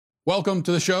Welcome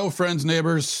to the show, friends,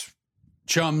 neighbors,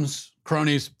 chums,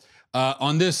 cronies.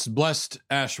 On this blessed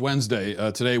Ash Wednesday,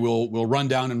 today we'll run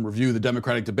down and review the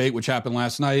Democratic debate, which happened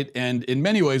last night. And in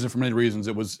many ways, and for many reasons,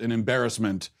 it was an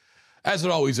embarrassment, as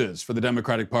it always is for the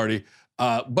Democratic Party.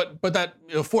 But that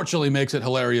fortunately makes it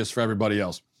hilarious for everybody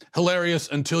else. Hilarious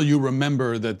until you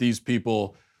remember that these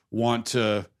people want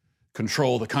to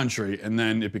control the country, and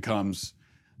then it becomes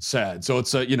sad. So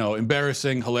it's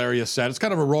embarrassing, hilarious, sad. It's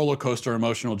kind of a roller coaster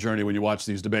emotional journey when you watch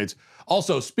these debates.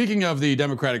 Also, speaking of the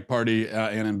Democratic Party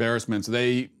and embarrassments,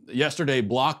 they yesterday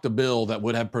blocked a bill that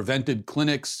would have prevented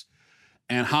clinics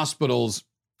and hospitals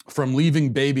from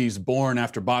leaving babies born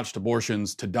after botched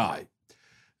abortions to die.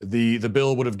 The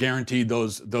bill would have guaranteed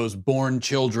those born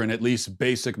children at least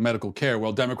basic medical care.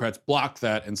 Well, Democrats blocked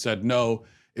that and said, no,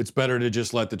 it's better to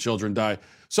just let the children die.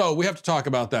 So we have to talk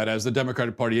about that as the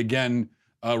Democratic Party again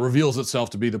reveals itself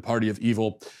to be the party of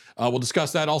evil. We'll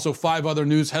discuss that. Also, 5 other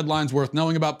news headlines worth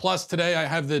knowing about. Plus, today I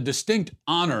have the distinct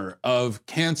honor of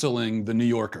canceling The New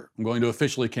Yorker. I'm going to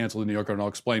officially cancel The New Yorker, and I'll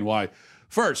explain why.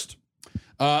 First,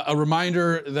 a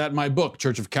reminder that my book,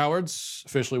 Church of Cowards,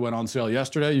 officially went on sale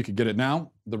yesterday. You can get it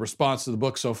now. The response to the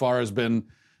book so far has been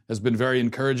very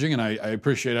encouraging, and I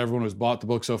appreciate everyone who's bought the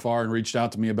book so far and reached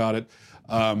out to me about it.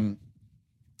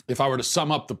 If I were to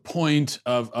sum up the point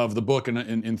of the book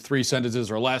in 3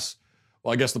 sentences or less,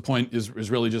 well, I guess the point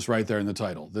is really just right there in the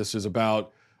title. This is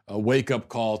about a wake-up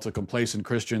call to complacent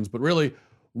Christians. But really,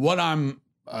 what I'm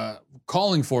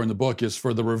calling for in the book is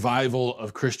for the revival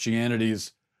of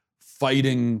Christianity's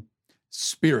fighting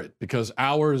spirit, because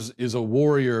ours is a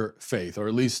warrior faith, or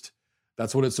at least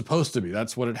that's what it's supposed to be.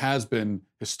 That's what it has been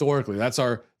historically. That's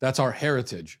our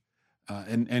heritage.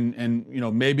 And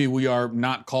maybe we are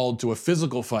not called to a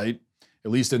physical fight,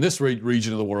 at least in this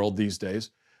region of the world these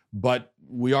days, but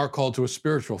we are called to a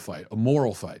spiritual fight, a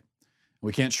moral fight.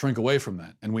 We can't shrink away from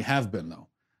that, and we have been, though,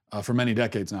 for many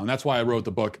decades now, and that's why I wrote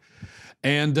the book.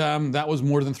 And that was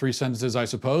more than 3 sentences, I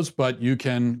suppose, but you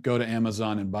can go to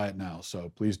Amazon and buy it now, so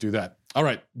please do that. All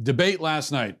right, debate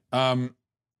last night. I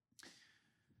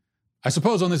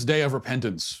suppose on this day of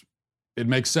repentance, it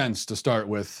makes sense to start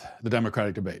with the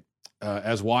Democratic debate.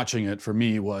 As watching it, for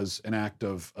me, was an act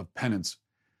of penance.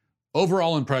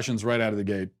 Overall impressions right out of the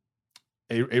gate,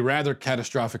 a rather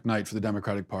catastrophic night for the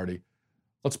Democratic Party.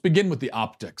 Let's begin with the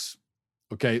optics,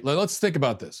 okay? Let's think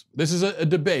about this. This is a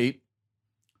debate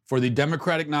for the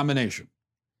Democratic nomination.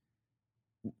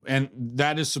 And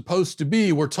that is supposed to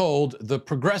be, we're told, the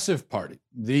progressive party,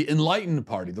 the enlightened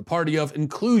party, the party of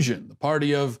inclusion, the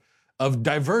party of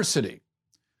diversity.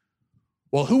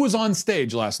 Well, who was on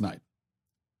stage last night?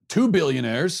 2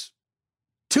 billionaires,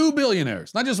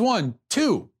 not just one,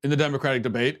 2 in the Democratic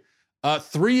debate,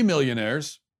 3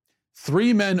 millionaires,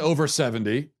 3 men over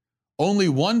 70, only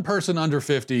 1 person under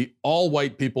 50, all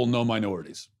white people, no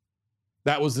minorities.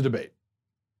 That was the debate.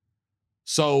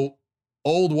 So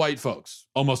old white folks,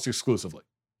 almost exclusively.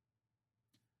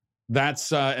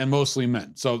 That's, and mostly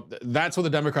men. So that's what the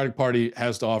Democratic Party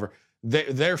has to offer.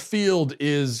 Their field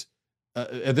is,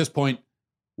 at this point,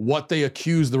 what they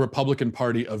accuse the Republican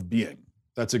Party of being.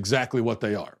 That's exactly what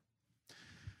they are.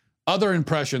 Other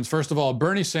impressions, first of all,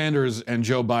 Bernie Sanders and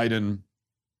Joe Biden,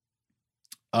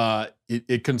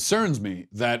 it concerns me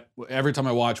that every time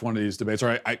I watch one of these debates,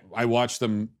 or I watch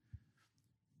them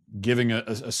giving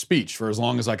a speech for as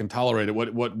long as I can tolerate it,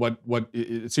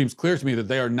 it seems clear to me that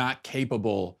they are not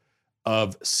capable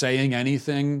of saying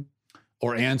anything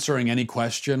or answering any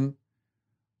question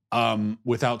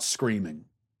without screaming.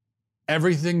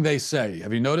 Everything they say,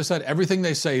 have you noticed that? Everything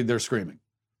they say, they're screaming.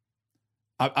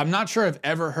 I'm not sure I've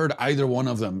ever heard either one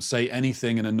of them say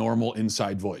anything in a normal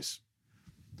inside voice.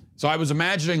 So I was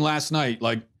imagining last night,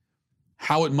 like,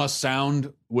 how it must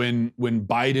sound when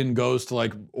Biden goes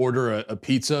to, order a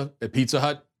pizza at Pizza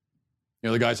Hut.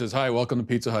 The guy says, "Hi, welcome to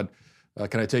Pizza Hut.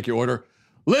 Can I take your order?"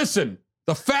 "Listen,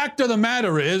 the fact of the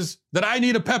matter is that I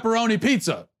need a pepperoni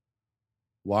pizza."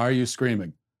 "Why are you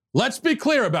screaming?" "Let's be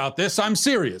clear about this. I'm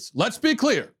serious. Let's be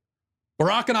clear.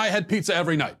 Barack and I had pizza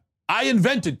every night. I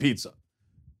invented pizza.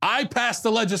 I passed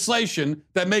the legislation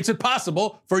that makes it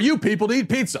possible for you people to eat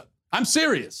pizza. I'm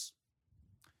serious."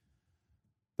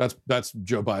 That's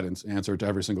Joe Biden's answer to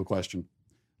every single question.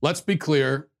 Let's be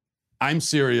clear. I'm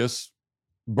serious.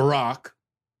 Barack.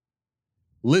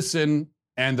 Listen.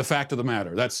 And the fact of the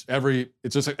matter.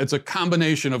 It's a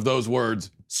combination of those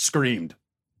words screamed.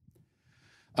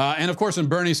 And of course, in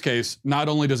Bernie's case, not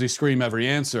only does he scream every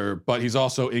answer, but he's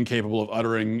also incapable of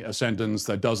uttering a sentence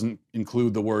that doesn't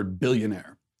include the word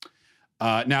billionaire.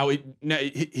 Now,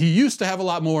 he used to have a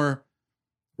lot more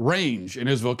range in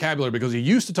his vocabulary because he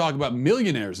used to talk about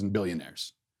millionaires and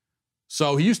billionaires.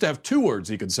 So he used to have 2 words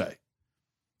he could say.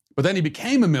 But then he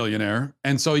became a millionaire,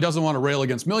 and so he doesn't want to rail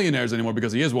against millionaires anymore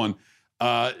because he is one.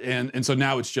 And so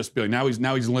now it's just billion.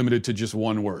 Now he's limited to just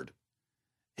 1 word.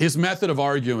 His method of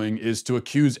arguing is to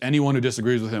accuse anyone who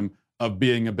disagrees with him of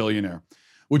being a billionaire,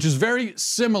 which is very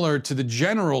similar to the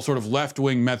general sort of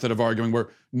left-wing method of arguing, where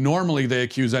normally they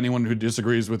accuse anyone who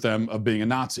disagrees with them of being a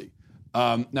Nazi.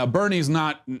 Now Bernie's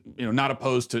not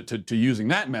opposed to using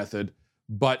that method,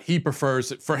 but he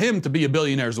prefers, for him to be a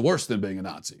billionaire is worse than being a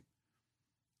Nazi.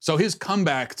 So his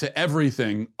comeback to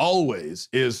everything always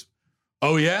is,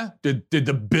 oh yeah, did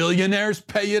the billionaires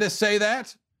pay you to say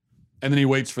that? And then he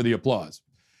waits for the applause.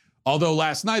 Although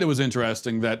last night it was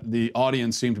interesting that the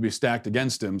audience seemed to be stacked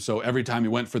against him. So every time he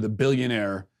went for the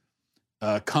billionaire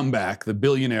comeback, the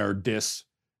billionaire diss,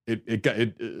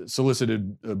 it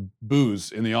solicited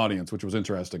boos in the audience, which was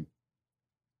interesting.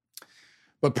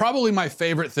 But probably my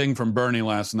favorite thing from Bernie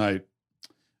last night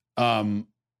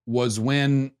was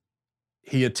when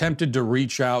he attempted to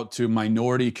reach out to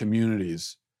minority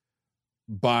communities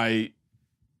by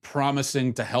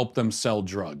promising to help them sell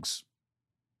drugs.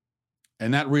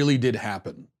 And that really did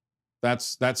happen.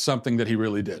 That's something that he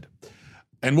really did.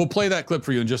 And we'll play that clip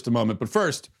for you in just a moment. But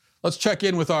first, let's check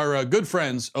in with our good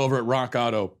friends over at Rock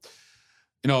Auto.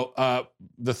 You know,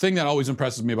 the thing that always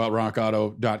impresses me about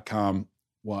rockauto.com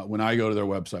when I go to their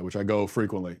website, which I go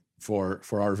frequently for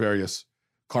our various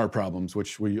car problems,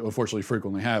 which we unfortunately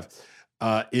frequently have,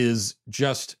 is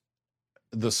just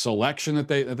the selection that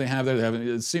they have there.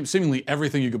 They have seemingly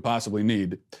everything you could possibly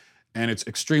need. And it's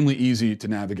extremely easy to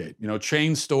navigate. You know,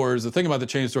 chain stores, the thing about the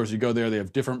chain stores, you go there, they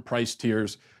have different price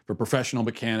tiers for professional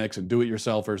mechanics and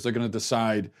do-it-yourselfers. They're going to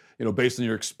decide, you know, based on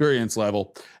your experience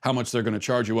level, how much they're going to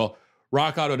charge you. Well,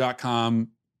 rockauto.com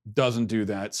doesn't do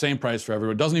that. Same price for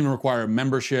everyone. It doesn't even require a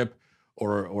membership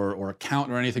or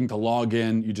account or anything to log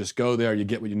in. You just go there, you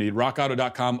get what you need.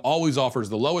 rockauto.com always offers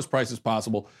the lowest prices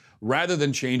possible rather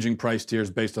than changing price tiers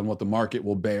based on what the market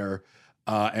will bear.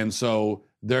 And so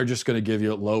they're just going to give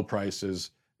you low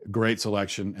prices, great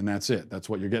selection, and that's it. That's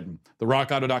what you're getting. The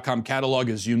rockauto.com catalog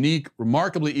is unique,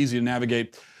 remarkably easy to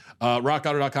navigate.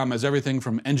 Rockauto.com has everything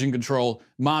from engine control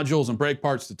modules and brake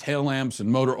parts to tail lamps and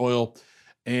motor oil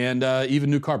and even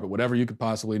new carpet. Whatever you could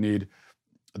possibly need,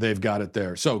 they've got it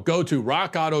there. So go to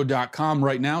rockauto.com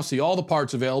right now. See all the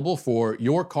parts available for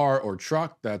your car or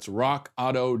truck. That's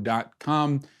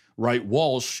rockauto.com. Write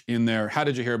Walsh in there. How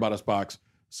did you hear about us box?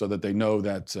 So that they know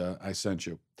that I sent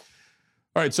you.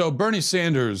 All right, so Bernie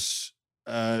Sanders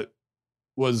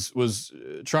was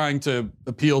trying to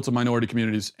appeal to minority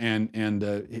communities, and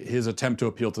his attempt to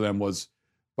appeal to them was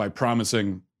by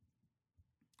promising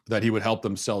that he would help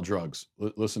them sell drugs.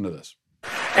 Listen to this.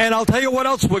 And I'll tell you what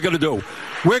else we're going to do.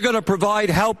 We're going to provide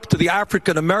help to the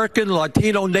African American,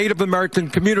 Latino, Native American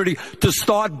community to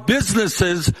start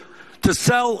businesses to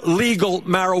sell legal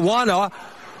marijuana,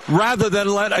 rather than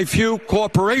let a few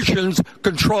corporations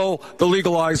control the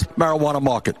legalized marijuana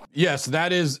market. Yes,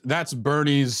 that's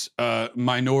Bernie's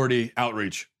minority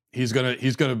outreach. He's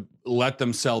gonna let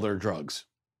them sell their drugs.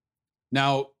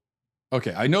 Now,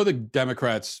 okay, I know the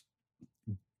Democrats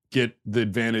get the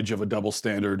advantage of a double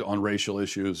standard on racial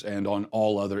issues and on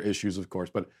all other issues, of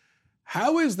course, but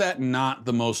how is that not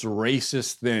the most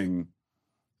racist thing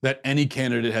that any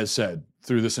candidate has said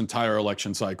through this entire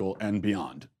election cycle and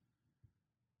beyond?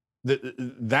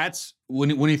 That's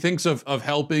when he thinks of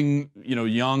helping, you know,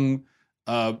 young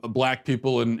black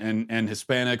people and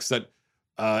Hispanics,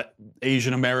 that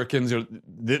Asian Americans. You know,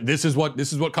 this is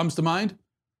what comes to mind.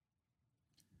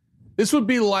 This would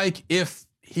be like if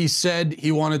he said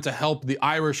he wanted to help the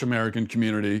Irish American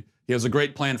community. He has a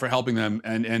great plan for helping them,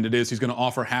 and he's going to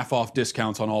offer half-off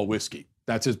discounts on all whiskey.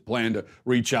 That's his plan to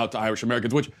reach out to Irish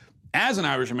Americans, which, as an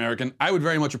Irish American, I would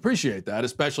very much appreciate that,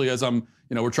 especially as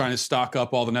we're trying to stock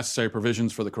up all the necessary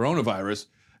provisions for the coronavirus.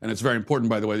 And it's very important,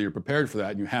 by the way, that you're prepared for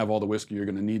that and you have all the whiskey you're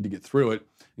going to need to get through it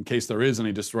in case there is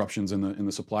any disruptions in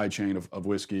the supply chain of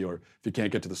whiskey, or if you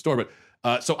can't get to the store.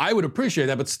 But so I would appreciate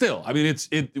that, but still, I mean,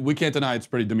 we can't deny it's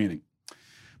pretty demeaning.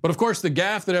 But of course, the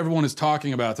gaffe that everyone is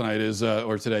talking about tonight is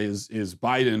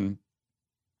Biden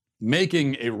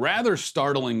making a rather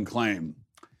startling claim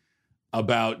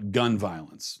about gun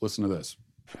violence. Listen to this.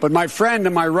 But my friend to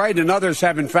my right and others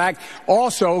have, in fact,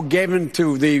 also given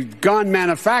to the gun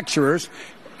manufacturers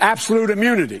absolute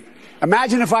immunity.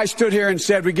 Imagine if I stood here and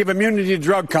said we give immunity to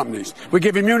drug companies, we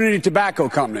give immunity to tobacco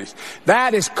companies.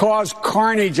 That has caused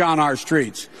carnage on our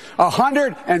streets.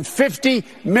 150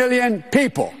 million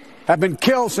people have been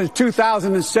killed since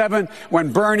 2007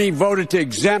 when Bernie voted to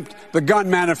exempt the gun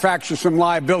manufacturers from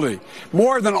liability.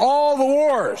 More than all the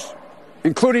wars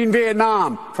including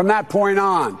Vietnam, from that point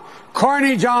on.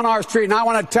 Carnage on our street. And I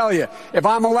want to tell you, if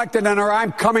I'm elected and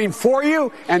I'm coming for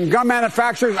you and gun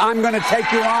manufacturers, I'm going to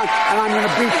take you on and I'm going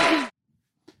to beat you.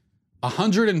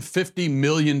 150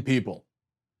 million people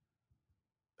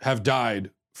have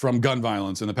died from gun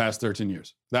violence in the past 13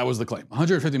 years. That was the claim.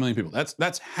 150 million people.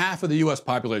 That's half of the U.S.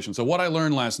 population. So what I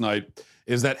learned last night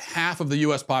is that half of the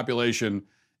U.S. population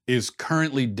is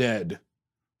currently dead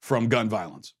from gun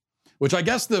violence, which I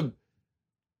guess the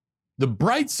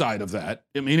bright side of that,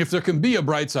 I mean, if there can be a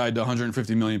bright side to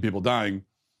 150 million people dying,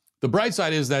 the bright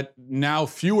side is that now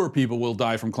fewer people will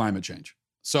die from climate change.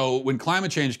 So when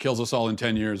climate change kills us all in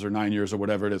 10 years or 9 years or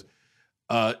whatever it is,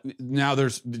 now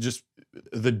there's just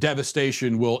the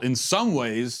devastation will in some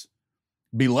ways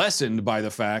be lessened by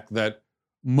the fact that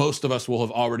most of us will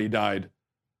have already died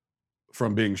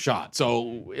from being shot.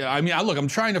 So, I mean, I'm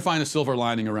trying to find a silver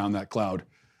lining around that cloud,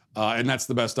 and that's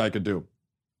the best I could do.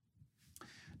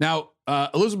 Now,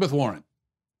 Elizabeth Warren,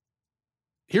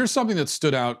 here's something that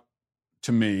stood out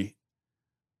to me.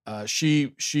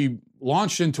 She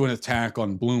launched into an attack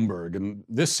on Bloomberg, and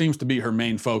this seems to be her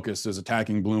main focus is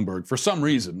attacking Bloomberg for some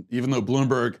reason, even though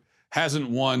Bloomberg hasn't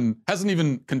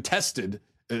even contested,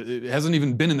 hasn't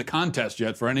even been in the contest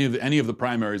yet for any of the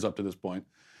primaries up to this point.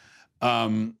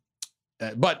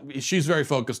 But she's very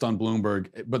focused on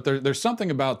Bloomberg. But there's something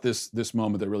about this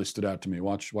moment that really stood out to me.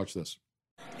 Watch this.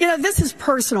 You know, this is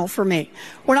personal for me.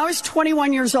 When I was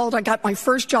 21 years old, I got my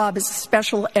first job as a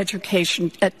special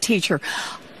education teacher.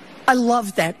 I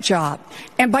loved that job.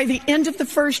 And by the end of the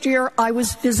first year, I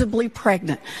was visibly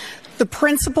pregnant. The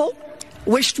principal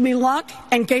wished me luck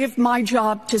and gave my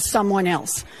job to someone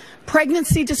else.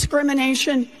 Pregnancy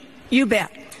discrimination, you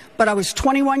bet. But I was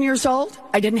 21 years old,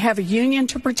 I didn't have a union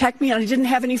to protect me, and I didn't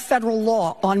have any federal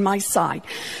law on my side.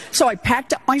 So I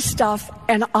packed up my stuff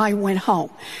and I went home.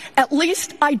 At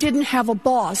least I didn't have a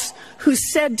boss who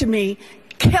said to me,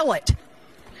 kill it.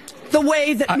 The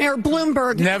way that Mayor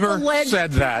Bloomberg never alleged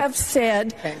said that. to have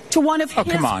said to one of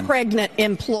his pregnant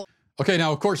employees. Okay,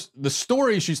 now, of course, the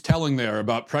story she's telling there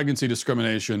about pregnancy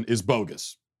discrimination is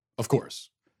bogus, of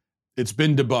course. It's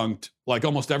been debunked, like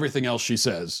almost everything else she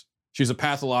says. She's a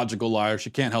pathological liar. She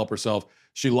can't help herself.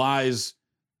 She lies.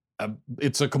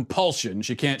 It's a compulsion.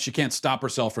 She can't stop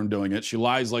herself from doing it. She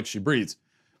lies like she breathes.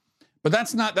 But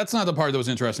that's not the part that was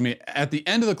interesting to me. At the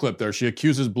end of the clip there, she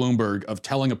accuses Bloomberg of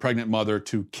telling a pregnant mother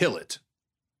to kill it,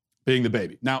 being the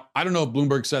baby. Now, I don't know if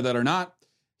Bloomberg said that or not.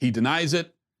 He denies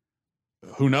it.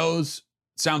 Who knows?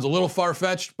 Sounds a little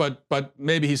far-fetched, but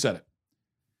maybe he said it.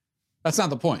 That's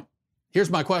not the point. Here's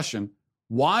my question.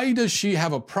 Why does she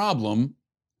have a problem,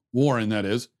 Warren that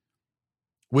is,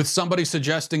 with somebody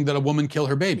suggesting that a woman kill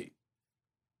her baby?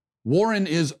 Warren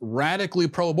is radically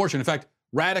pro-abortion. In fact,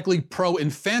 radically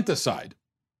pro-infanticide,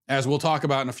 as we'll talk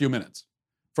about in a few minutes.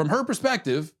 From her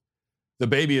perspective, the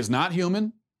baby is not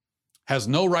human, has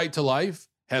no right to life,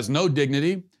 has no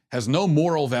dignity, has no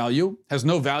moral value, has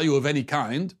no value of any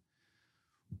kind.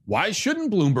 Why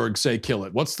shouldn't Bloomberg say kill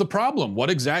it? What's the problem? What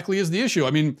exactly is the issue?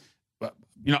 I mean,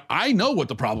 I know what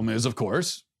the problem is, of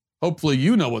course. Hopefully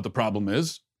you know what the problem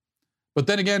is. But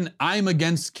then again, I'm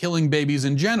against killing babies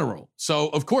in general. So,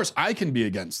 of course, I can be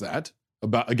against that,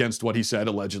 against what he said,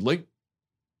 allegedly.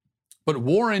 But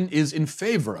Warren is in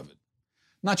favor of it.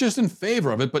 Not just in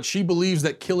favor of it, but she believes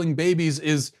that killing babies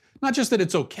is not just that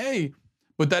it's okay,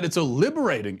 but that it's a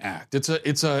liberating act. It's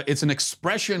an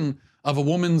expression of a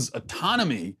woman's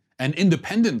autonomy and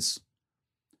independence.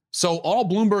 So all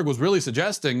Bloomberg was really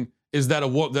suggesting is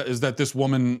that this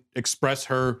woman express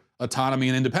her autonomy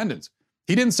and independence.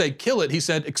 He didn't say kill it. He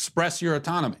said express your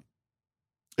autonomy.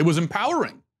 It was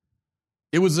empowering.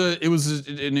 It was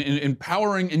an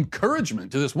empowering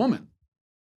encouragement to this woman,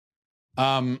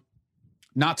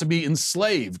 not to be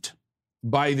enslaved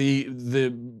by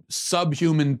the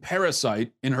subhuman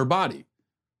parasite in her body.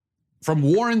 From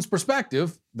Warren's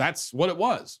perspective, that's what it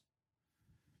was.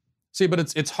 See, but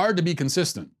it's hard to be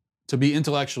consistent, to be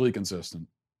intellectually consistent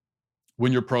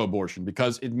when you're pro-abortion,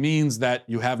 because it means that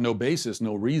you have no basis,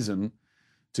 no reason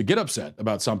to get upset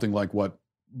about something like what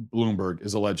Bloomberg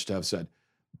is alleged to have said.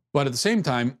 But at the same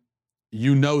time,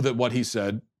 you know that what he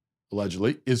said,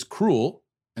 allegedly, is cruel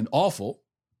and awful,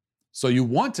 so you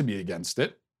want to be against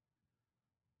it.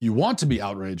 You want to be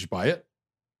outraged by it,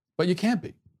 but you can't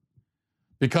be.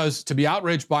 Because to be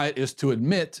outraged by it is to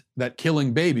admit that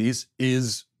killing babies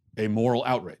is a moral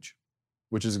outrage,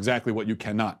 which is exactly what you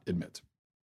cannot admit.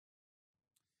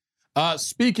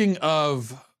 Speaking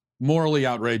of morally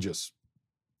outrageous,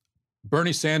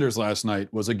 Bernie Sanders last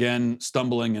night was again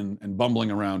stumbling and bumbling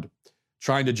around,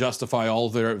 trying to justify all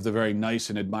the very nice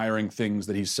and admiring things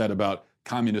that he said about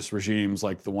communist regimes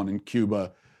like the one in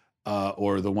Cuba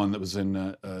or the one that was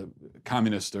in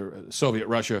communist or Soviet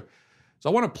Russia. So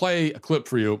I want to play a clip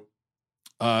for you,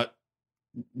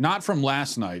 not from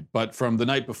last night, but from the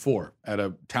night before at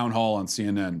a town hall on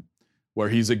CNN, where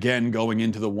he's again going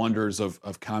into the wonders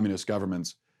of communist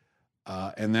governments.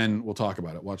 And then we'll talk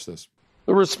about it. Watch this.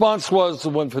 The response was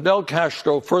when Fidel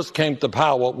Castro first came to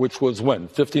power, which was when?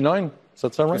 59? Does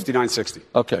that sound right? 59-60.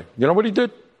 Okay. You know what he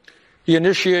did? He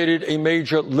initiated a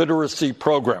major literacy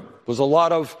program. There was a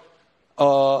lot of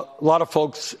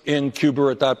folks in Cuba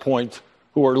at that point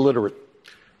who were illiterate.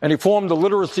 And he formed the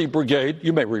literacy brigade.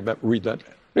 You may read that.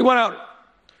 He went out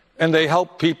and they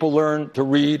helped people learn to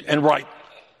read and write.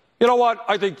 You know what?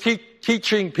 I think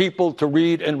teaching people to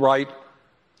read and write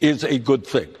is a good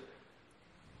thing.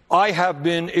 I have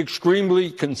been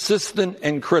extremely consistent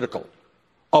and critical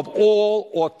of all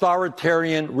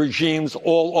authoritarian regimes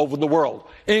all over the world,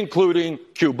 including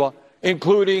Cuba,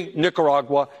 including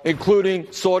Nicaragua,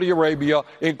 including Saudi Arabia,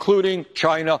 including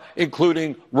China,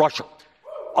 including Russia.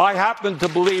 I happen to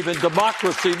believe in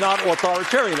democracy, not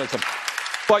authoritarianism.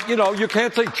 But, you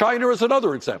can't say China is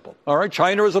another example, all right?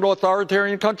 China is an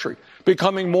authoritarian country,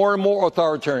 becoming more and more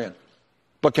authoritarian.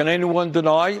 But can anyone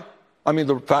deny,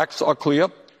 the facts are clear,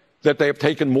 that they have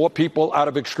taken more people out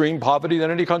of extreme poverty than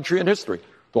any country in history.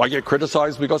 Do I get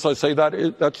criticized because I say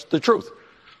that? That's the truth.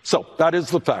 So that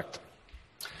is the fact.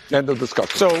 End of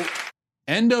discussion.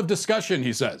 End of discussion,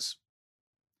 he says.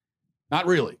 Not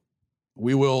really.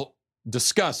 We will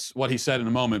discuss what he said in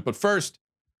a moment. But first,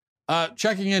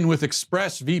 checking in with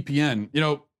ExpressVPN.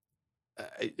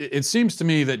 It seems to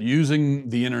me that using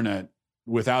the internet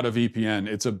without a VPN,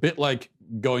 it's a bit like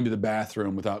going to the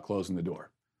bathroom without closing the door.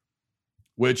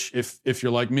 Which, if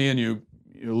you're like me and you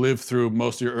live through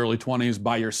most of your early 20s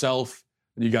by yourself,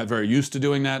 and you got very used to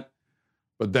doing that,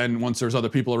 but then once there's other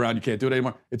people around, you can't do it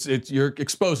anymore. You're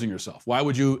exposing yourself. Why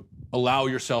would you allow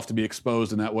yourself to be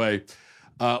exposed in that way?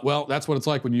 Well, that's what it's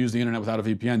like when you use the internet without a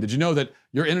VPN. Did you know that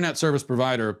your internet service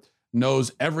provider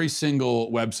knows every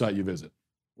single website you visit,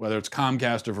 whether it's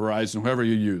Comcast or Verizon, whoever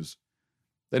you use?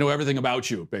 They know everything about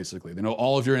you, basically. They know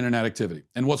all of your internet activity.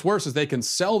 And what's worse is they can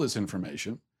sell this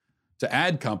information to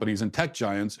ad companies and tech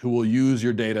giants who will use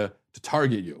your data to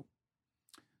target you.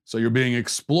 So you're being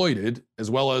exploited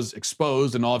as well as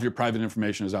exposed, and all of your private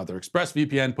information is out there.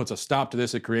 ExpressVPN puts a stop to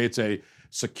this. It creates a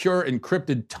secure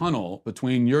encrypted tunnel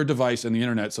between your device and the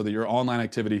internet so that your online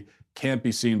activity can't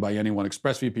be seen by anyone.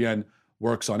 ExpressVPN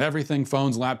works on everything,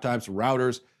 phones, laptops,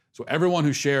 routers. So everyone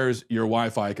who shares your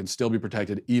Wi-Fi can still be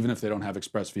protected even if they don't have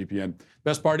ExpressVPN.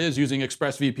 Best part is using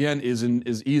ExpressVPN isn't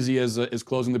as easy as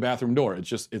closing the bathroom door.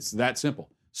 It's that simple.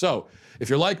 So if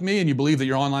you're like me and you believe that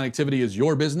your online activity is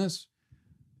your business,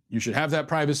 you should have that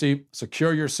privacy.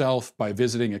 Secure yourself by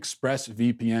visiting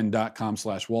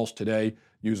expressvpn.com/Walsh today.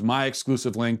 Use my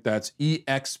exclusive link. That's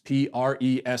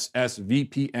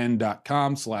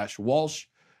expressvpn.com/Walsh.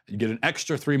 You get an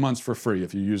extra 3 months for free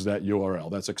if you use that URL.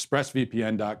 That's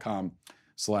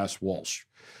expressvpn.com/Walsh.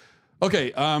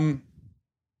 Okay,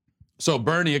 so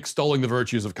Bernie extolling the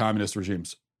virtues of communist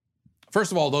regimes.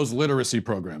 First of all, those literacy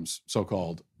programs,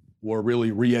 so-called, were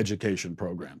really re-education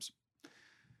programs.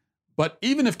 But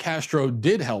even if Castro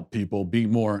did help people be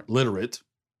more literate,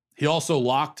 he also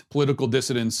locked political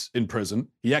dissidents in prison.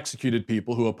 He executed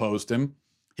people who opposed him.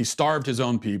 He starved his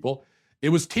own people. It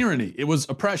was tyranny. It was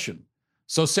oppression.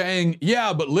 So saying,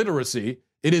 yeah, but literacy,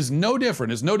 it is no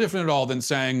different. It's no different at all than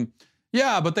saying,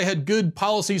 yeah, but they had good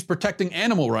policies protecting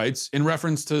animal rights in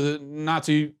reference to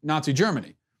Nazi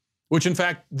Germany, which in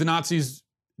fact the Nazis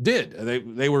did.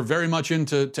 They were very much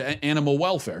into animal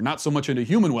welfare, not so much into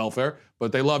human welfare,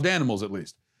 but they loved animals at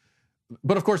least.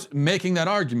 But of course, making that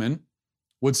argument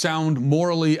would sound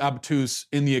morally obtuse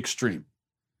in the extreme.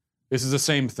 This is the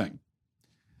same thing.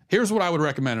 Here's what I would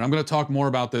recommend, and I'm going to talk more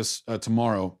about this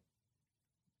tomorrow,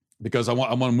 because I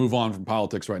want to move on from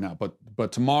politics right now.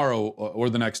 But tomorrow or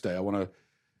the next day, we'll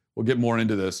get more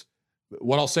into this.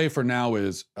 What I'll say for now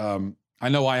is, I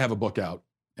know I have a book out,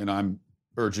 and I'm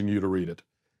urging you to read it.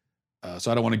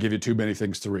 So I don't want to give you too many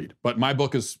things to read. But my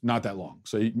book is not that long,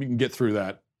 so you can get through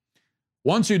that.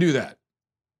 Once you do that,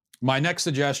 my next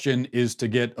suggestion is to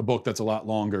get a book that's a lot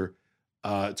longer.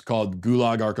 It's called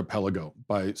Gulag Archipelago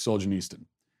by Solzhenitsyn.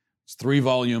 It's 3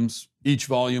 volumes. Each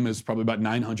volume is probably about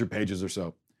 900 pages or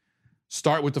so.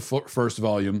 Start with the first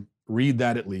volume. Read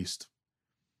that at least.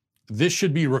 This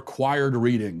should be required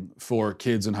reading for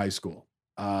kids in high school.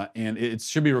 And it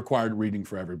should be required reading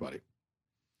for everybody.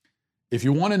 If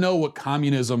you want to know what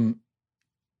communism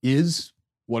is,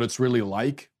 what it's really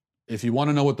like, if you want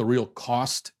to know what the real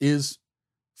cost is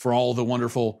for all the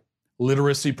wonderful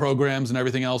literacy programs and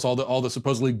everything else, all the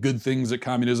supposedly good things that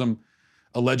communism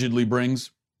allegedly brings,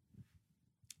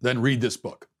 then read this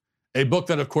book. A book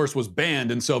that, of course, was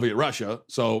banned in Soviet Russia,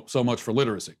 so much for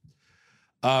literacy.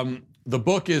 The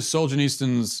book is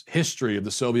Solzhenitsyn's history of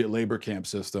the Soviet labor camp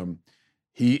system.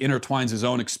 He intertwines his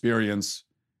own experience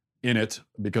in it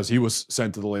because he was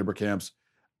sent to the labor camps.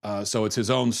 So it's his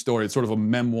own story. It's sort of a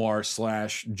memoir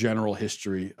 / general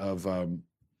history of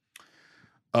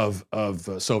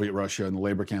Soviet Russia and the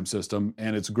labor camp system.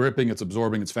 And it's gripping, it's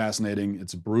absorbing, it's fascinating,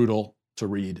 it's brutal to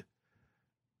read.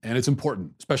 And it's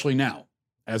important, especially now,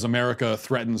 as America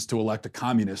threatens to elect a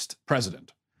communist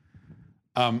president.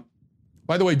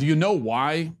 By the way, do you know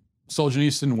why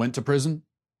Solzhenitsyn went to prison?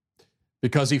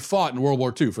 Because he fought in World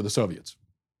War II for the Soviets.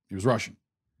 He was Russian.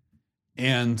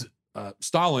 And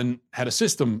Stalin had a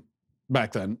system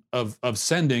back then of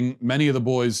sending many of the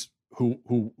boys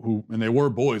who and they were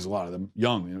boys, a lot of them,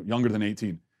 young, younger than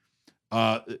 18,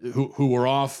 who were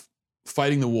off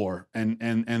fighting the war.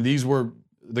 And these were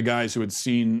the guys who had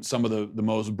seen some of the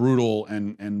most brutal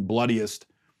and bloodiest,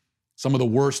 some of the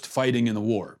worst fighting in the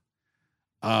war.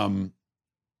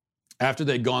 After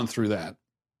they'd gone through that,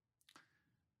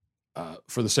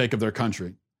 for the sake of their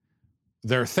country,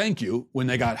 their thank you when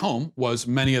they got home was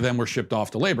many of them were shipped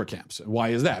off to labor camps. Why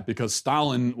is that? Because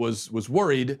Stalin was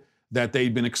worried that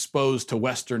they'd been exposed to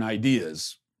Western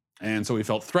ideas. And so he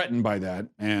felt threatened by that.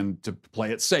 And to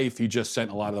play it safe, he just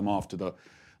sent a lot of them off to the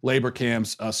labor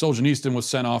camps. Solzhenitsyn was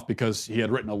sent off because he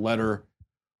had written a letter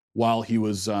while he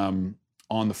was on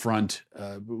the front,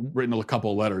 written a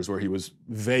couple of letters where he was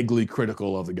vaguely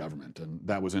critical of the government. And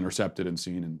that was intercepted and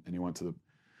seen, and he went to the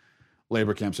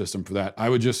labor camp system for that. I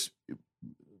would just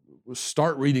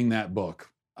start reading that book.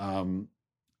 And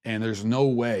there's no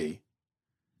way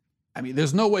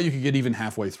you could get even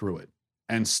halfway through it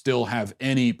and still have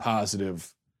any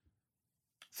positive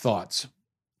thoughts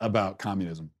about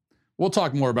communism. We'll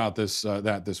talk more about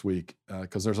this week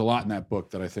because there's a lot in that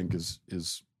book that I think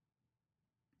is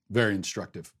very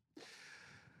instructive.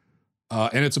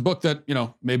 And it's a book that,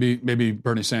 maybe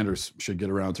Bernie Sanders should get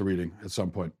around to reading at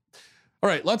some point. All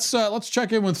right, let's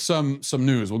check in with some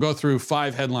news. We'll go through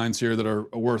 5 headlines here that are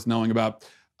worth knowing about.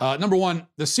 Number one,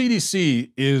 the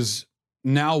CDC is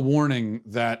now warning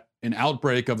that an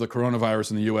outbreak of the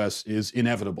coronavirus in the U.S. is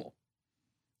inevitable,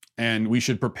 and we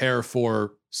should prepare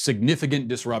for significant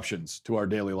disruptions to our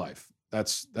daily life.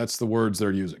 That's the words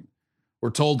they're using. We're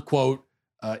told, quote,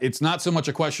 it's not so much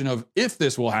a question of if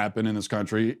this will happen in this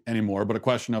country anymore, but a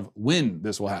question of when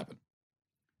this will happen.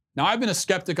 Now, I've been a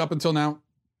skeptic up until now.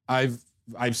 I've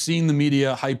seen the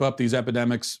media hype up these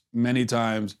epidemics many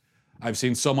times. I've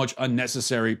seen so much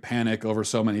unnecessary panic over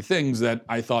so many things that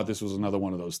I thought this was another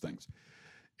one of those things.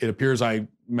 It appears I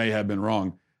may have been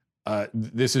wrong.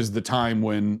 This is the time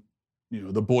when,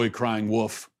 the boy's crying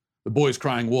wolf,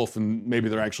 and maybe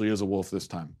there actually is a wolf this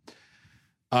time.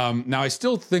 Now, I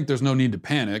still think there's no need to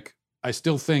panic. I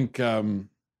still think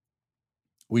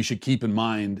we should keep in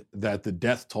mind that the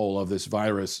death toll of this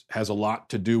virus has a lot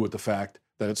to do with the fact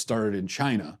that it started in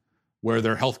China, where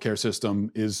their healthcare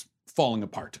system is falling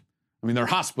apart. I mean, their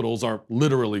hospitals are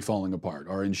literally falling apart,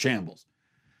 are in shambles.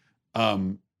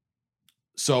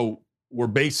 So we're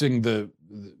basing the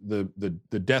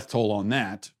death toll on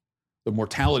that, the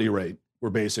mortality rate we're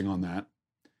basing on that.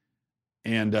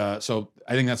 And so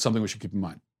I think that's something we should keep in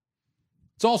mind.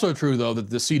 It's also true, though, that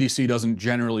the CDC doesn't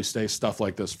generally say stuff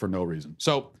like this for no reason.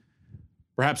 So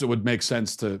perhaps it would make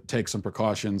sense to take some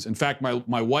precautions. In fact,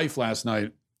 my wife last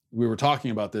night, we were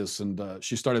talking about this, and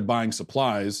she started buying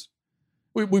supplies.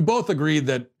 We both agreed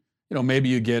that, maybe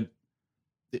you get,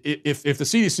 if the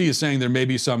CDC is saying there may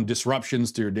be some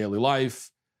disruptions to your daily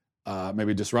life,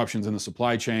 maybe disruptions in the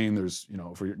supply chain, there's,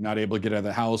 if you're not able to get out of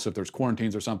the house, if there's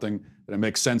quarantines or something, then it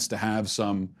makes sense to have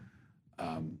some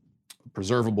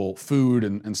preservable food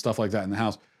and stuff like that in the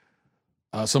house.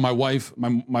 So my wife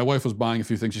was buying a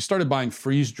few things. She started buying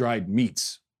freeze-dried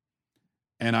meats.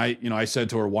 And I said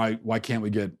to her, why can't we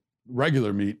get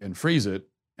regular meat and freeze it?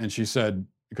 And she said,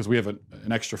 because we have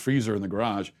an extra freezer in the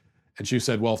garage. And she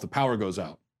said, well, if the power goes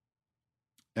out.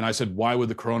 And I said, why would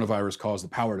the coronavirus cause the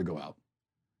power to go out?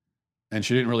 And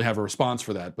she didn't really have a response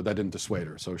for that, but that didn't dissuade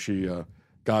her. So she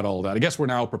got all that. I guess we're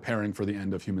now preparing for the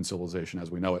end of human civilization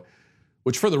as we know it,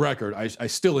 which for the record, I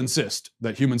still insist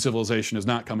that human civilization is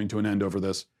not coming to an end over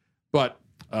this, but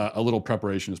a little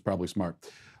preparation is probably smart.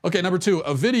 Okay, number 2,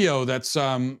 a video that's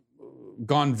gone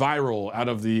viral out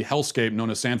of the hellscape known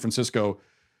as San Francisco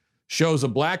shows a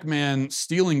black man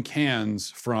stealing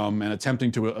cans from and attempting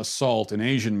to assault an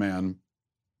Asian man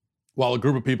while a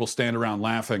group of people stand around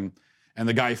laughing. And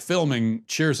the guy filming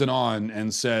cheers it on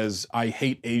and says, "I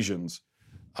hate Asians."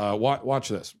 Watch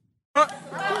this. Look,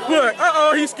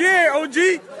 he's scared, OG.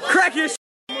 Crack his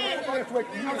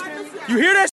You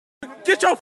hear that Get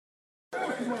your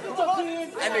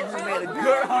That nigga made a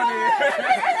good honey.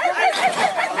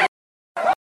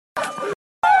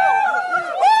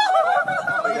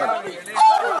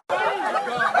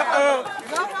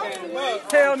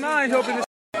 Hell no, I ain't helping this.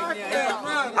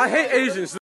 I hate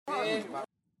Asians.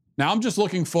 Now, I'm just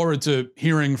looking forward to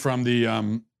hearing from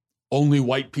the only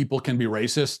white people can be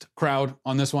racist crowd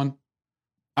on this one.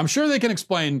 I'm sure they can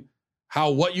explain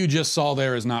how what you just saw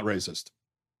there is not racist.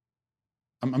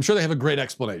 I'm sure they have a great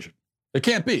explanation. It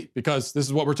can't be, because this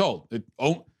is what we're told.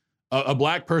 A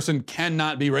black person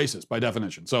cannot be racist by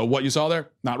definition. So what you saw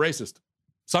there, not racist.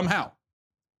 Somehow.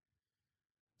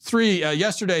 3,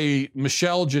 yesterday,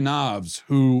 Michelle Genovese,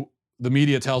 who the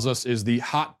media tells us is the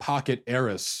Hot Pocket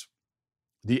heiress,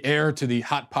 the heir to the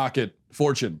Hot Pocket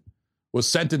fortune, was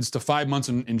sentenced to 5 months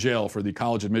in jail for the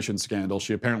college admissions scandal.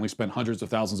 She apparently spent hundreds of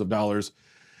thousands of dollars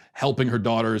helping her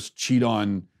daughters cheat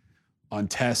on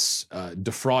tests,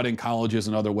 defrauding colleges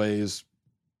in other ways.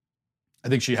 I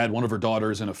think she had one of her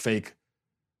daughters in a fake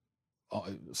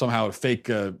volleyball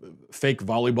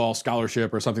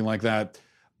scholarship or something like that,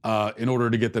 in order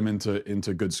to get them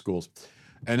into good schools.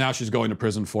 And now she's going to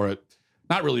prison for it.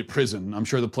 Not really prison. I'm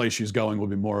sure the place she's going will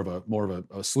be more of a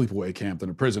sleepaway camp than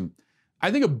a prison.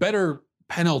 I think a better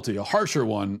penalty, a harsher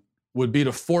one, would be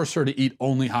to force her to eat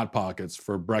only Hot Pockets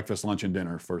for breakfast, lunch, and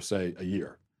dinner for, say, a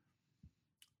year.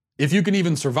 If you can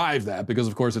even survive that, because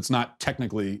of course it's not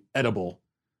technically edible.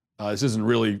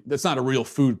 It's not a real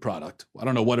food product. I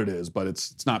don't know what it is, but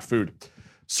it's not food.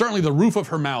 Certainly the roof of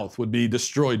her mouth would be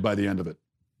destroyed by the end of it,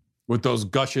 with those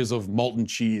gushes of molten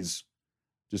cheese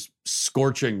just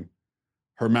scorching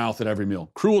her mouth at every meal.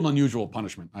 Cruel and unusual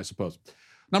punishment, I suppose.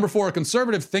 Number 4, a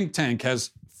conservative think tank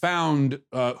has found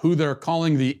who they're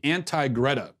calling the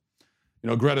anti-Greta.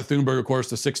 Greta Thunberg, of course,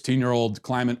 the 16-year-old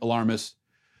climate alarmist.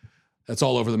 That's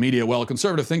all over the media. Well, a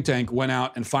conservative think tank went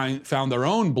out and found their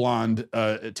own blonde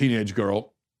teenage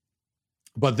girl.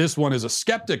 But this one is a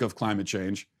skeptic of climate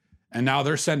change. And now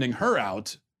they're sending her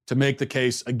out to make the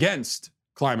case against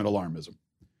climate alarmism.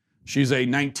 She's a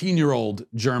 19-year-old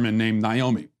German named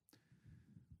Naomi.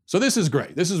 So this is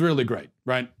great. This is really great,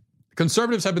 right?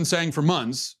 Conservatives have been saying for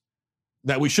months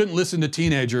that we shouldn't listen to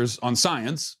teenagers on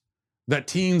science, that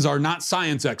teens are not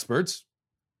science experts.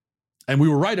 And we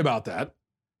were right about that.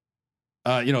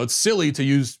 It's silly to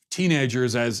use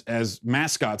teenagers as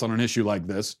mascots on an issue like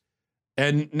this.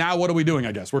 And now what are we doing,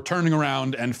 I guess? We're turning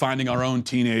around and finding our own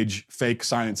teenage fake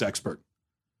science expert.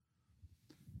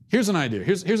 Here's an idea.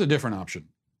 Here's a different option.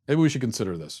 Maybe we should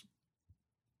consider this.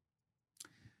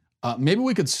 Maybe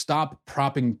we could stop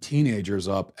propping teenagers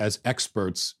up as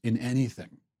experts in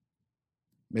anything.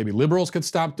 Maybe liberals could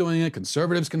stop doing it.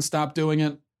 Conservatives can stop doing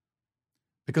it.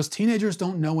 Because teenagers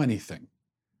don't know anything.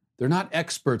 They're not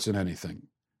experts in anything.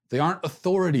 They aren't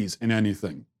authorities in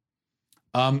anything.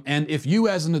 And if you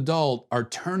as an adult are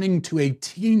turning to a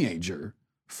teenager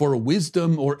for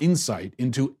wisdom or insight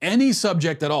into any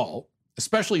subject at all,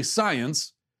 especially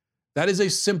science, that is a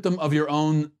symptom of your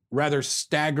own rather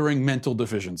staggering mental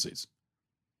deficiencies.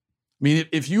 I mean,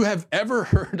 if you have ever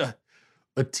heard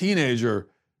a teenager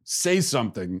say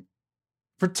something,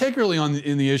 particularly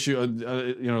in the issue,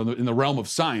 in the realm of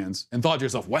science, and thought to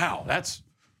yourself, wow,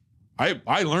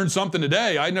 I learned something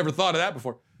today. I never thought of that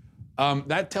before.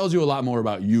 That tells you a lot more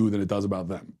about you than it does about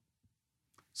them.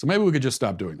 So maybe we could just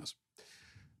stop doing this.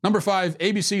 Number 5,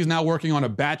 ABC is now working on a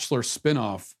Bachelor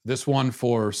spinoff, this one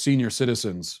for senior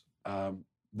citizens.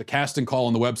 The casting call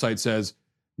on the website says,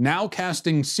 now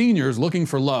casting seniors looking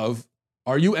for love.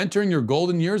 Are you entering your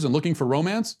golden years and looking for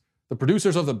romance? The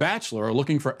producers of The Bachelor are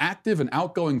looking for active and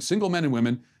outgoing single men and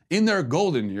women in their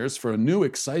golden years for a new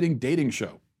exciting dating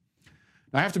show.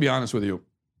 Now, I have to be honest with you.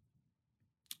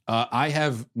 I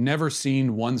have never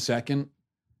seen 1 second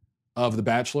of The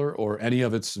Bachelor or any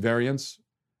of its variants.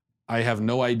 I have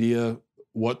no idea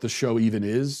what the show even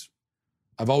is.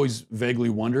 I've always vaguely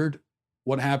wondered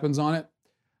what happens on it.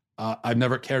 I've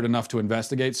never cared enough to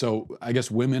investigate. So I guess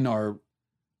women are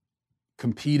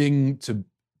competing to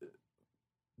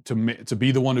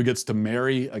be the one who gets to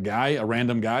marry a guy, a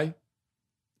random guy.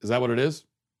 Is that what it is?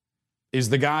 Is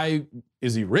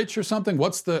he rich or something?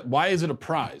 Why is it a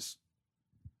prize?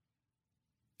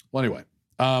 Well, anyway,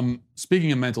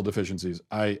 speaking of mental deficiencies,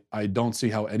 I don't see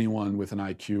how anyone with an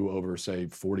IQ over, say,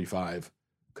 45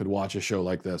 could watch a show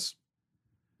like this.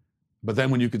 But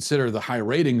then when you consider the high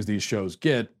ratings these shows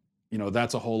get,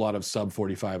 that's a whole lot of sub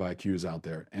 45 IQs out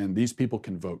there. And these people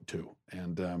can vote too.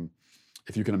 And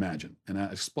if you can imagine. And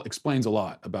that explains a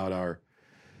lot about our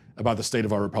about the state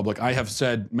of our republic. I have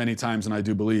said many times, and I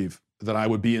do believe, that I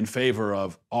would be in favor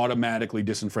of automatically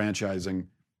disenfranchising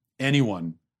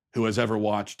anyone who has ever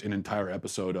watched an entire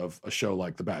episode of a show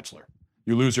like The Bachelor.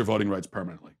 You lose your voting rights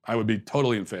permanently. I would be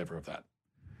totally in favor of that.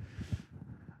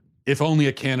 If only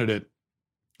a candidate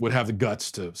would have the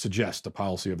guts to suggest a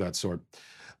policy of that sort.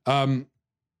 But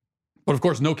of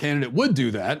course, no candidate would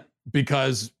do that,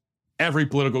 because every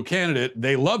political candidate,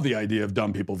 they love the idea of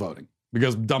dumb people voting,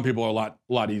 because dumb people are a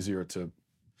lot easier to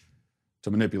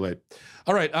manipulate.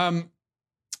 All right.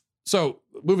 So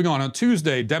moving on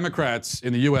Tuesday, Democrats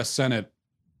in the U.S. Senate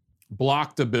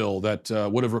blocked a bill that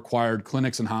would have required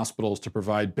clinics and hospitals to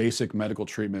provide basic medical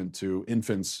treatment to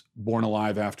infants born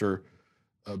alive after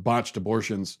botched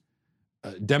abortions.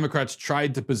 Democrats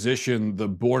tried to position the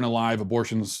Born Alive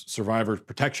Abortions Survivors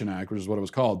Protection Act, which is what it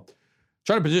was called,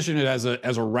 try to position it as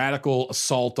a radical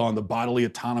assault on the bodily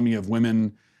autonomy of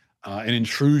women, an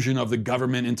intrusion of the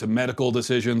government into medical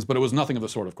decisions, but it was nothing of the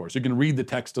sort, of course. You can read the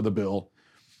text of the bill.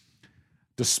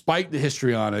 Despite the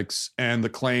histrionics and the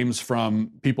claims from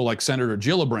people like Senator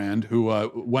Gillibrand, who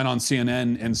went on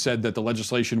CNN and said that the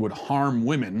legislation would harm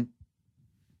women,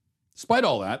 despite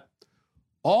all that,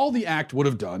 all the act would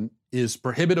have done is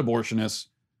prohibit abortionists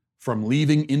from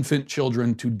leaving infant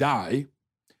children to die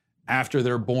after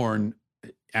they're born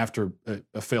after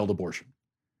a failed abortion.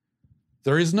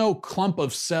 There is no clump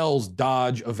of cells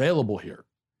dodge available here.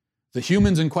 The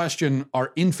humans in question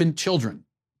are infant children,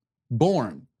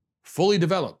 born, fully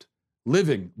developed,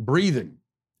 living, breathing,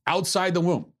 outside the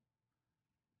womb.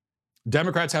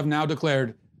 Democrats have now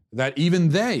declared that even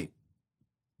they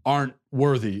aren't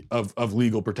worthy of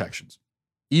legal protections.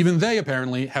 Even they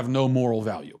apparently have no moral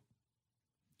value.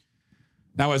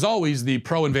 Now, as always, the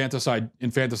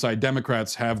pro-infanticide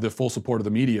Democrats have the full support of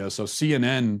the media, so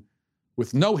CNN,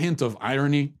 with no hint of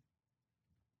irony,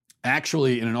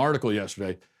 actually in an article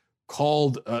yesterday,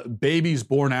 called babies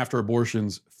born after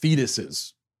abortions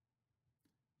fetuses.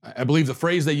 I believe the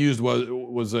phrase they used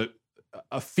was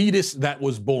a fetus that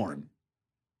was born.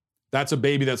 That's a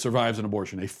baby that survives an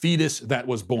abortion, a fetus that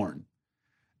was born.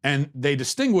 And they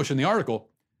distinguish in the article,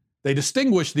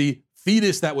 the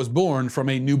fetus that was born from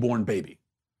a newborn baby.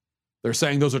 They're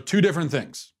saying those are two different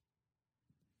things.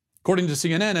 According to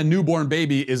CNN, a newborn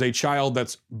baby is a child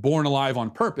that's born alive on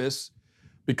purpose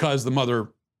because the mother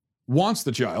wants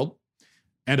the child.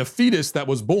 And a fetus that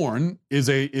was born is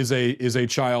a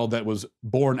child that was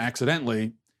born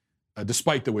accidentally,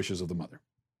 despite the wishes of the mother.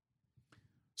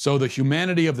 So the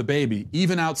humanity of the baby,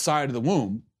 even outside of the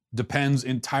womb, depends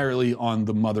entirely on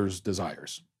the mother's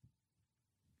desires.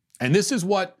 And this is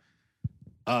what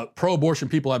pro-abortion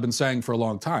people have been saying for a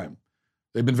long time.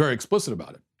 They've been very explicit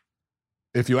about it.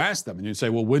 If you ask them and you say,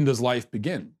 well, when does life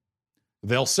begin?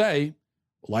 They'll say,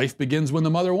 life begins when the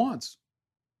mother wants.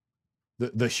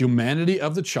 The humanity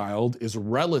of the child is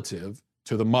relative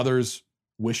to the mother's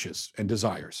wishes and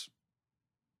desires.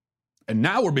 And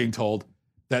now we're being told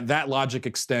that logic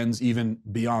extends even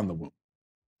beyond the womb.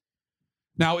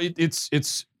 Now,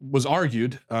 it was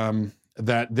argued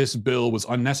that this bill was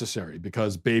unnecessary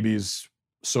because babies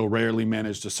so rarely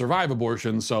manage to survive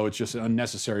abortion, so it's just an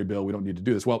unnecessary bill. We don't need to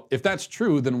do this. Well, if that's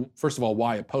true, then first of all,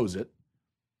 why oppose it?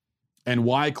 And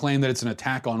why claim that it's an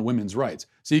attack on women's rights?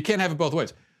 So you can't have it both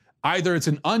ways. Either it's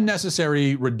an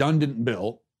unnecessary, redundant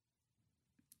bill,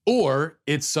 or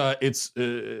it's a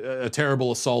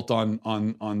terrible assault on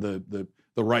the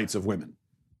rights of women,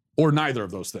 or neither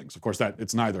of those things. Of course,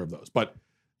 it's neither of those, but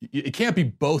it can't be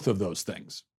both of those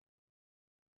things.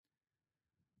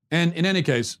 And in any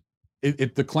case,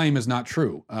 the claim is not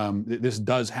true. This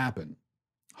does happen.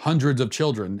 Hundreds of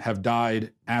children have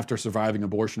died after surviving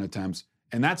abortion attempts,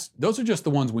 and those are just the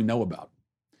ones we know about,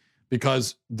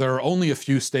 because there are only a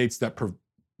few states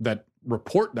that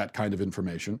report that kind of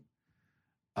information.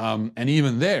 And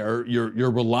even there, you're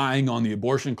relying on the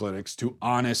abortion clinics to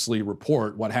honestly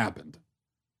report what happened.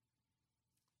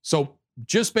 So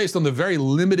just based on the very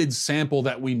limited sample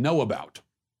that we know about,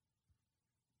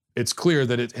 it's clear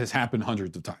that it has happened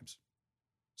hundreds of times.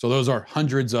 So those are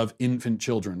hundreds of infant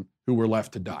children who were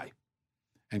left to die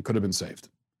and could have been saved.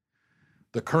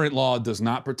 The current law does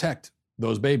not protect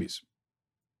those babies.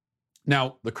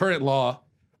 Now, the current law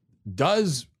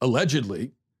does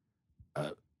allegedly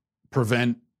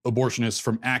prevent abortionists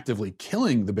from actively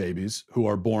killing the babies who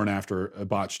are born after a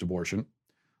botched abortion.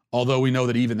 Although we know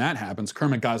that even that happens.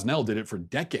 Kermit Gosnell did it for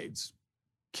decades,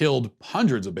 killed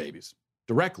hundreds of babies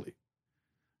directly,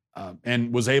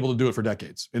 and was able to do it for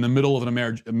decades in the middle of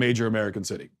a major American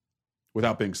city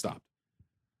without being stopped.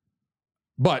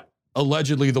 But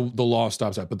allegedly the law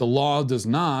stops that. But the law does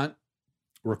not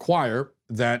require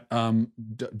that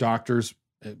doctors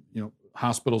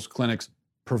hospitals, clinics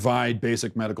provide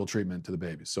basic medical treatment to the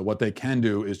babies. So what they can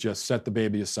do is just set the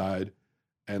baby aside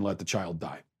and let the child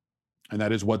die. And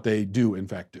that is what they do, in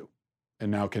fact, do, and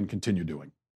now can continue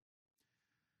doing.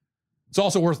 It's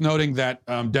also worth noting that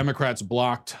Democrats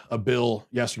blocked a bill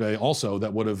yesterday also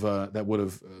that would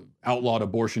have outlawed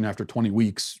abortion after 20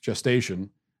 weeks gestation.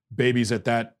 Babies at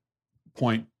that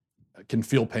point can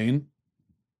feel pain.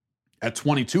 At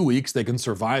 22 weeks, they can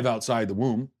survive outside the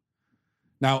womb.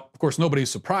 Now, of course,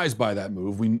 nobody's surprised by that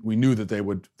move. We knew that they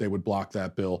would block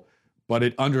that bill, but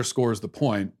it underscores the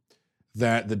point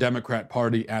that the Democrat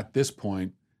Party at this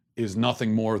point is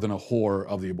nothing more than a whore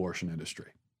of the abortion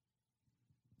industry.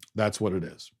 That's what it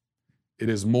is. It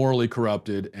is morally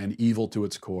corrupted and evil to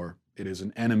its core. It is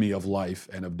an enemy of life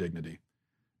and of dignity.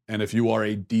 And if you are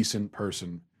a decent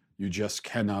person, you just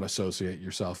cannot associate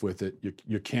yourself with it.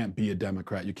 You can't be a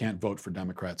Democrat. You can't vote for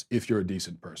Democrats if you're a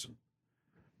decent person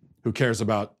who cares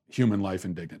about human life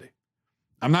and dignity.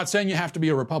 I'm not saying you have to be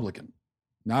a Republican.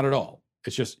 Not at all.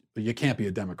 It's just, you can't be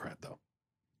a Democrat, though.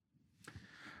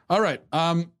 All right.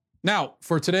 Now,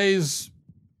 for today's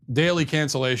daily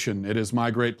cancellation, it is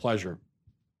my great pleasure,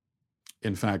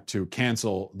 in fact, to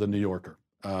cancel The New Yorker.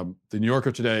 The New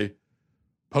Yorker today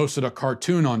posted a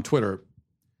cartoon on Twitter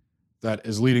that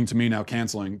is leading to me now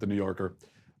canceling The New Yorker.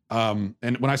 And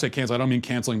when I say cancel, I don't mean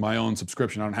canceling my own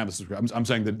subscription. I don't have a subscription. I'm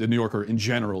saying that The New Yorker in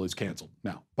general is canceled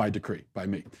now by decree, by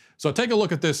me. So take a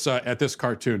look at this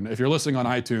cartoon. If you're listening on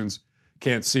iTunes,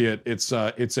 can't see it. It's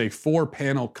a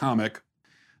 4-panel comic.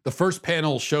 The first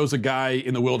panel shows a guy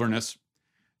in the wilderness,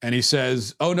 and he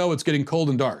says, "Oh no, it's getting cold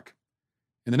and dark."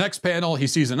 In the next panel, he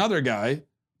sees another guy,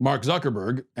 Mark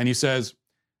Zuckerberg, and he says,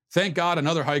 "Thank God,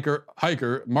 another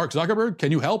hiker, Mark Zuckerberg,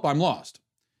 can you help? I'm lost."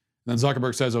 And then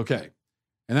Zuckerberg says, "Okay."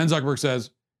 And then Zuckerberg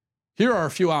says, "Here are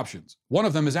a few options. One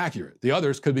of them is accurate. The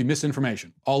others could be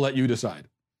misinformation. I'll let you decide."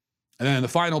 And then in the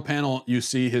final panel, you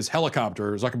see his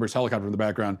helicopter, Zuckerberg's helicopter in the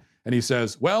background, and he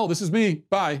says, "Well, this is me.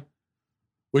 Bye."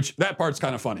 Which, that part's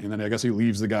kind of funny. And then I guess he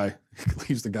leaves the guy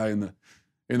in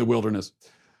the wilderness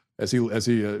as he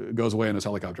goes away in his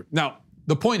helicopter. Now,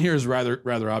 the point here is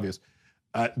rather obvious.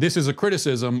 This is a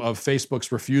criticism of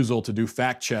Facebook's refusal to do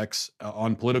fact checks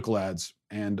on political ads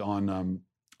and on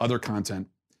other content,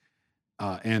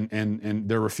 and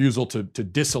their refusal to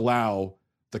disallow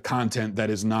the content that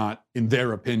is not, in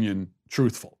their opinion,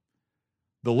 truthful.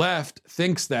 The left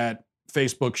thinks that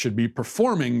Facebook should be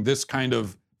performing this kind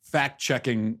of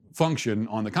fact-checking function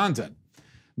on the content,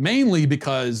 mainly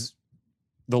because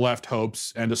the left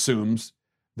hopes and assumes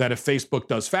that if Facebook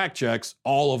does fact checks,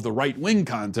 all of the right-wing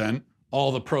content,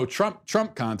 all the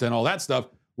pro-Trump content, all that stuff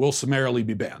will summarily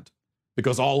be banned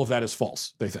because all of that is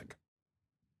false, they think.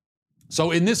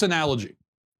 So in this analogy,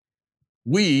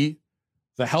 we,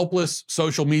 the helpless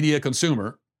social media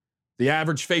consumer, the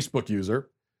average Facebook user,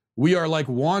 we are like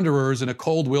wanderers in a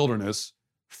cold wilderness,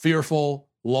 fearful,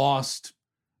 lost,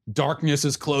 darkness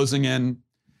is closing in,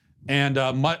 and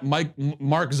Mark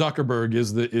Zuckerberg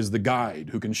is the guide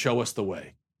who can show us the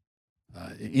way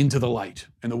into the light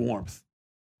and the warmth.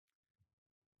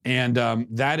 And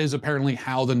that is apparently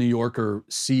how the New Yorker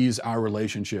sees our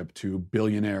relationship to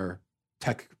billionaire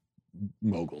tech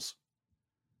moguls,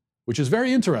 which is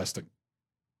very interesting.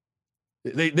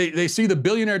 They see the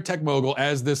billionaire tech mogul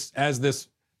as this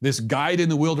guide in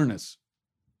the wilderness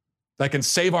that can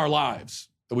save our lives.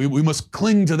 We must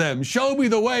cling to them. Show me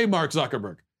the way, Mark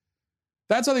Zuckerberg.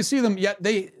 That's how they see them, yet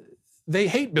they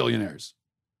hate billionaires.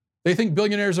 They think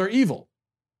billionaires are evil.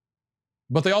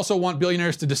 But they also want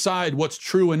billionaires to decide what's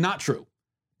true and not true,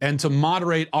 and to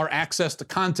moderate our access to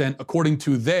content according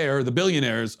to the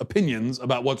billionaires' opinions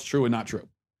about what's true and not true.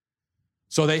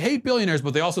 So they hate billionaires,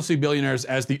 but they also see billionaires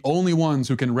as the only ones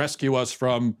who can rescue us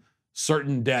from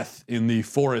certain death in the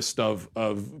forest of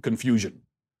confusion.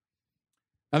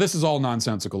 Now, this is all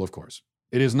nonsensical, of course.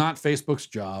 It is not Facebook's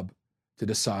job to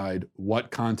decide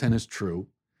what content is true.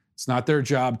 It's not their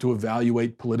job to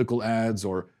evaluate political ads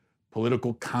or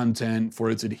political content for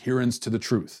its adherence to the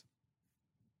truth.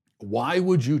 Why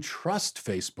would you trust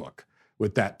Facebook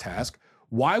with that task?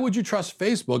 Why would you trust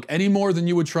Facebook any more than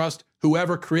you would trust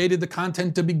whoever created the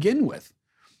content to begin with?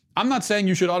 I'm not saying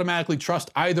you should automatically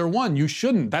trust either one. You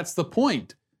shouldn't. That's the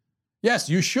point. Yes,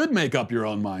 you should make up your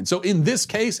own mind. So in this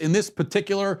case, in this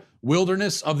particular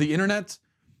wilderness of the internet,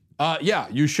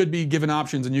 you should be given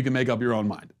options and you can make up your own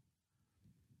mind.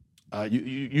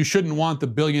 You shouldn't want the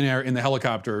billionaire in the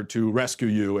helicopter to rescue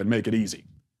you and make it easy.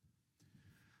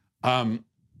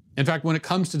 In fact, when it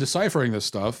comes to deciphering this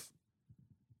stuff,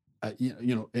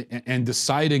 and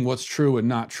deciding what's true and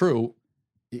not true,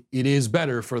 it is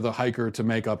better for the hiker to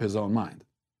make up his own mind.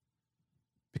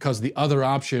 because the other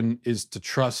option is to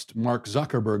trust Mark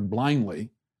Zuckerberg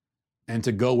blindly and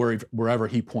to go wherever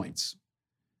he points.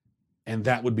 And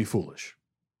that would be foolish.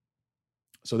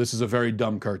 So this is a very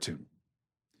dumb cartoon.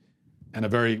 And a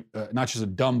very, not just a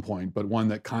dumb point, but one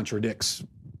that contradicts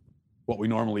what we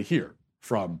normally hear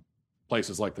from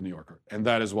places like The New Yorker. And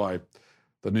that is why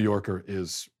The New Yorker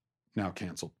is now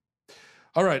canceled.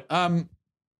 All right.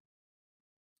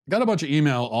 Got a bunch of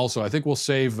email also. I think we'll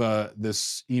save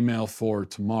this email for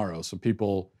tomorrow. So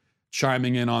people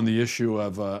chiming in on the issue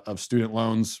of student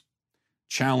loans,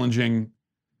 challenging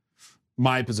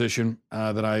my position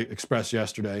that I expressed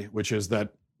yesterday, which is that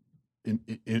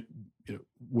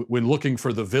when looking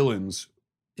for the villains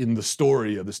in the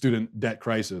story of the student debt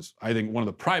crisis, I think one of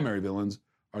the primary villains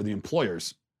are the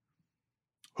employers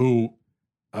who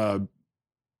have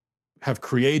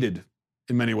created,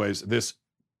 in many ways, this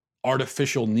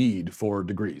artificial need for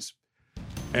degrees.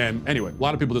 And anyway, a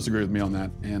lot of people disagree with me on that,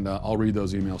 and I'll read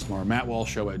those emails tomorrow.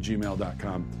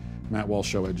 MattWalshShow@gmail.com.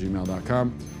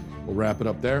 MattWalshShow@gmail.com. We'll wrap it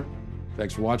up there.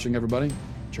 Thanks for watching, everybody.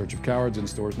 Church of Cowards in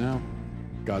stores now.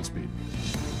 Godspeed.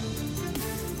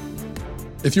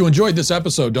 If you enjoyed this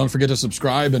episode, don't forget to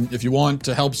subscribe. And if you want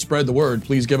to help spread the word,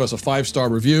 please give us a 5-star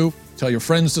review. Tell your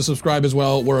friends to subscribe as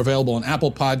well. We're available on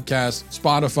Apple Podcasts,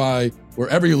 Spotify,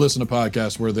 wherever you listen to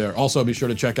podcasts, we're there. Also, be sure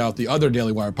to check out the other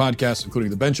Daily Wire podcasts,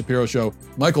 including The Ben Shapiro Show,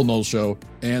 Michael Knowles Show,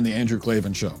 and The Andrew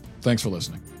Klavan Show. Thanks for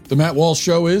listening. The Matt Walsh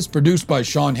Show is produced by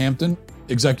Sean Hampton,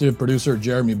 executive producer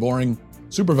Jeremy Boring,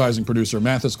 supervising producer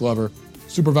Mathis Glover,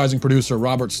 supervising producer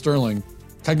Robert Sterling,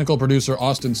 technical producer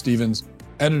Austin Stevens,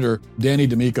 editor Danny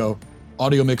D'Amico,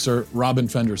 audio mixer Robin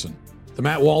Fenderson. The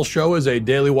Matt Walsh Show is a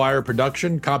Daily Wire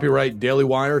production, copyright Daily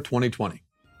Wire 2020.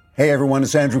 Hey everyone,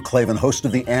 it's Andrew Klavan, host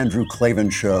of The Andrew Klavan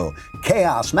Show.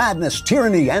 Chaos, madness,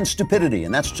 tyranny, and stupidity.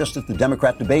 And that's just at the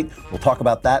Democrat debate. We'll talk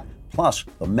about that, plus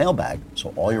the mailbag,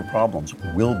 so all your problems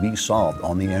will be solved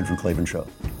on The Andrew Klavan Show.